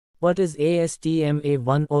What is ASTM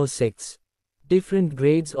A106? Different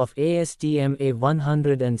grades of ASTM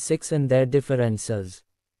A106 and their differences.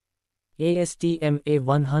 ASTM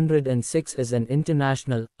A106 is an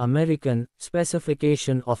international, American,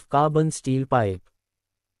 specification of carbon steel pipe.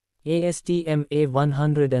 ASTM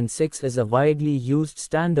A106 is a widely used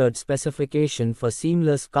standard specification for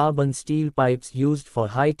seamless carbon steel pipes used for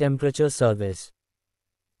high-temperature service.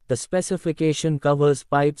 The specification covers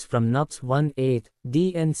pipes from NUPS 18,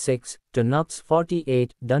 DN6, to NUPS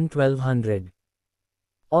 48, DUN 1200.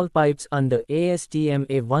 All pipes under ASTM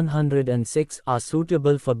A106 are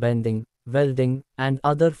suitable for bending, welding, and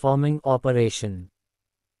other forming operation.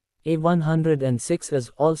 A106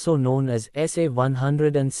 is also known as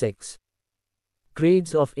SA106.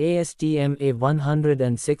 Grades of ASTM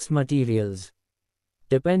A106 materials.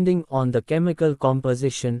 Depending on the chemical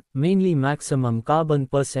composition, mainly maximum carbon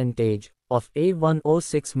percentage, of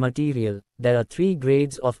A106 material, there are three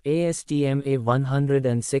grades of ASTM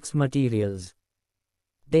A106 materials.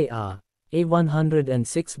 They are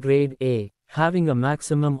A106 Grade A, having a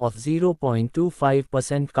maximum of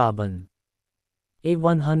 0.25% carbon.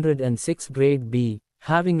 A106 Grade B,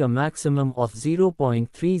 having a maximum of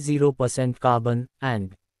 0.30% carbon,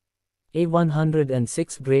 and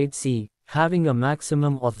A106 Grade C, having a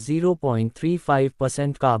maximum of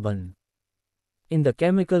 0.35% carbon. In the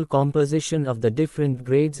chemical composition of the different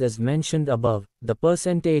grades as mentioned above, the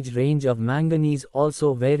percentage range of manganese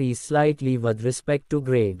also varies slightly with respect to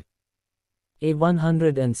grade.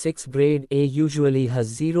 A106 Grade A usually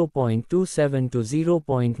has 0.27 to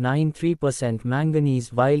 0.93%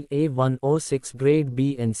 manganese, while A106 Grade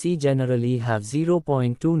B and C generally have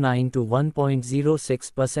 0.29 to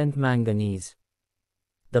 1.06% manganese.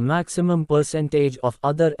 The maximum percentage of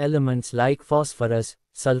other elements like phosphorus,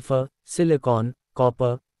 sulfur, silicon,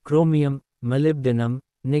 copper, chromium, molybdenum,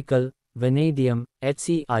 nickel, vanadium,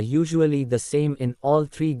 etc. are usually the same in all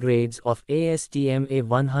three grades of ASTM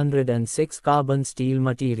A106 carbon steel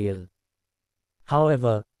material.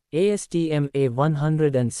 However, ASTM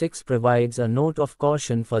A106 provides a note of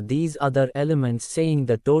caution for these other elements, saying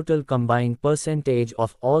the total combined percentage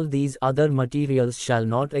of all these other materials shall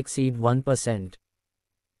not exceed 1%.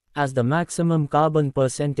 As the maximum carbon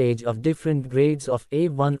percentage of different grades of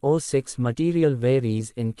A106 material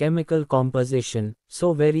varies in chemical composition,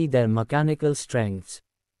 so vary their mechanical strengths.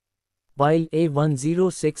 While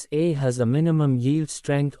A106A has a minimum yield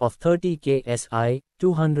strength of 30 ksi,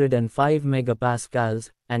 205 MPa,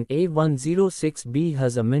 and A106B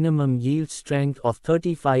has a minimum yield strength of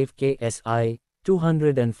 35 ksi,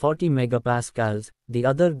 240 MPa, the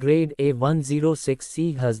other grade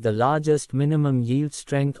A106C has the largest minimum yield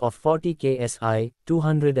strength of 40 ksi,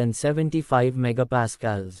 275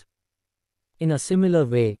 MPa. In a similar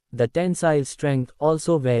way, the tensile strength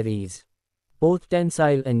also varies. Both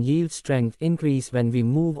tensile and yield strength increase when we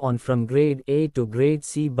move on from grade A to grade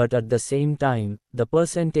C, but at the same time, the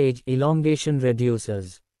percentage elongation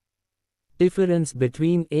reduces. Difference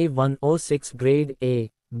between A106 grade A,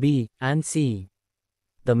 B, and C.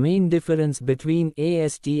 The main difference between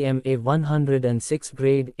ASTM A106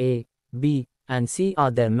 grade A, B, and C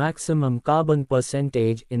are their maximum carbon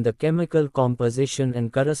percentage in the chemical composition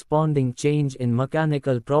and corresponding change in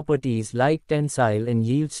mechanical properties like tensile and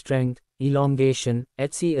yield strength, elongation,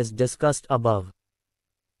 etc. as discussed above.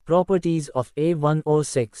 Properties of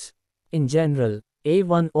A106. In general,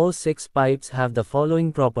 A106 pipes have the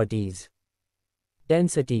following properties.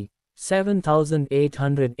 Density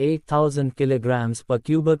 7,800 8,000 kg per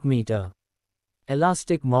cubic meter.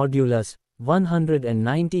 Elastic modulus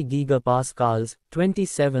 190 gigapascals,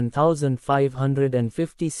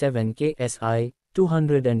 27,557 ksi,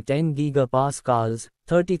 210 gigapascals,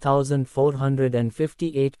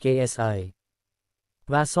 30,458 ksi.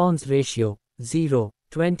 Poisson's ratio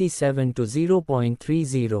 0.27 to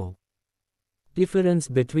 0.30. Difference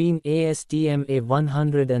between ASTM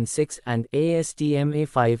A106 and ASTM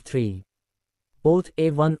A53. Both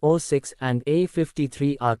A106 and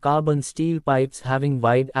A53 are carbon steel pipes having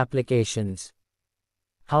wide applications.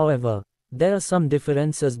 However, there are some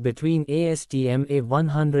differences between ASTM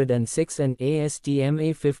A106 and ASTM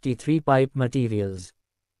A53 pipe materials.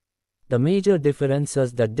 The major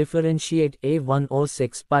differences that differentiate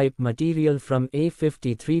A106 pipe material from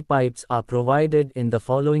A53 pipes are provided in the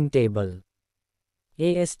following table.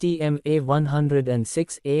 ASTM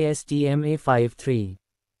A106 ASTM A53.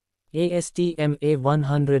 ASTM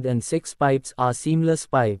A106 pipes are seamless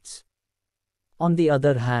pipes. On the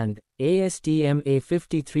other hand, ASTM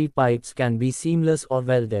A53 pipes can be seamless or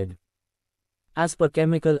welded. As per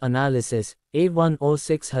chemical analysis,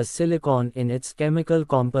 A106 has silicon in its chemical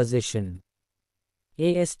composition.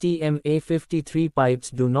 ASTM A53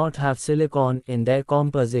 pipes do not have silicon in their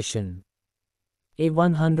composition.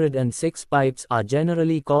 A106 pipes are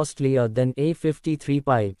generally costlier than A53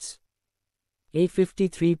 pipes.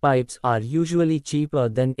 A53 pipes are usually cheaper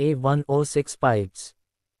than A106 pipes.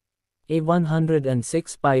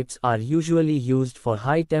 A106 pipes are usually used for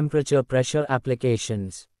high-temperature pressure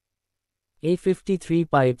applications. A53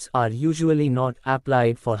 pipes are usually not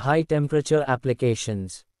applied for high-temperature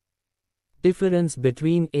applications. Difference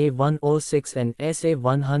between A106 and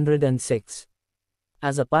SA106.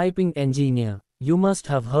 As a piping engineer, you must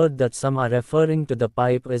have heard that some are referring to the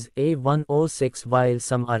pipe as A106 while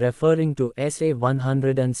some are referring to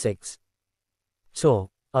SA106. So,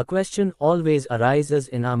 a question always arises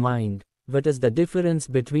in our mind: what is the difference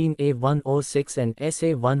between A106 and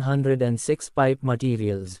SA106 pipe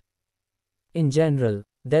materials? In general,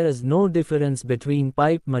 there is no difference between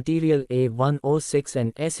pipe material A106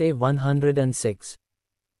 and SA106.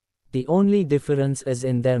 The only difference is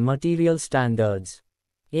in their material standards.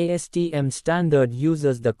 ASTM standard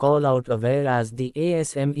uses the callout whereas the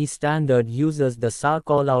ASME standard uses the SA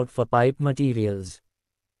callout for pipe materials.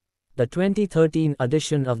 The 2013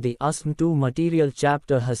 edition of the ASTM material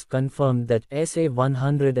chapter has confirmed that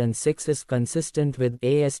SA106 is consistent with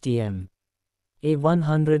ASTM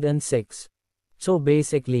A106. So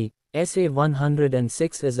basically,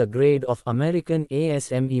 SA106 is a grade of American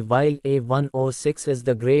ASME while A106 is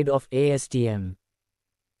the grade of ASTM.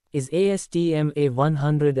 Is ASTM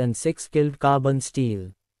A106 killed carbon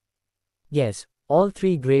steel? Yes, all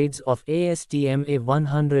three grades of ASTM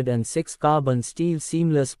A106 carbon steel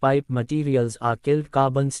seamless pipe materials are killed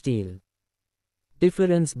carbon steel.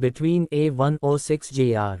 Difference between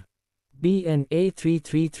A106 B and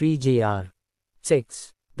A333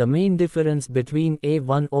 6. The main difference between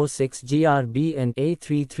A106 B and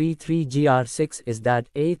A333 6 is that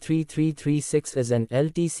A3336 is an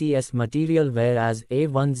LTCS material whereas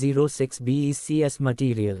A106 B is CS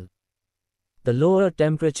material. The lower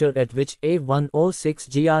temperature at which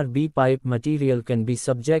A106 B pipe material can be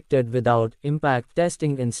subjected without impact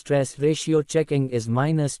testing in stress ratio checking is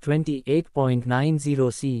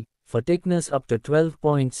 -28.90 C. For thickness up to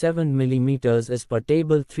 12.7 mm is per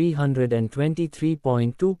table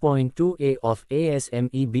 323.2.2 A of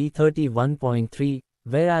ASME B31.3,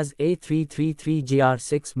 whereas A333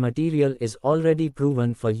 6 material is already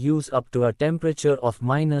proven for use up to a temperature of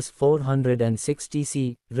 -460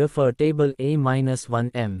 C, refer table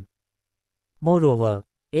A-1M. Moreover,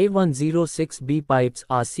 A106B pipes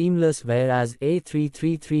are seamless whereas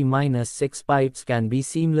A333-6 pipes can be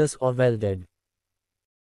seamless or welded.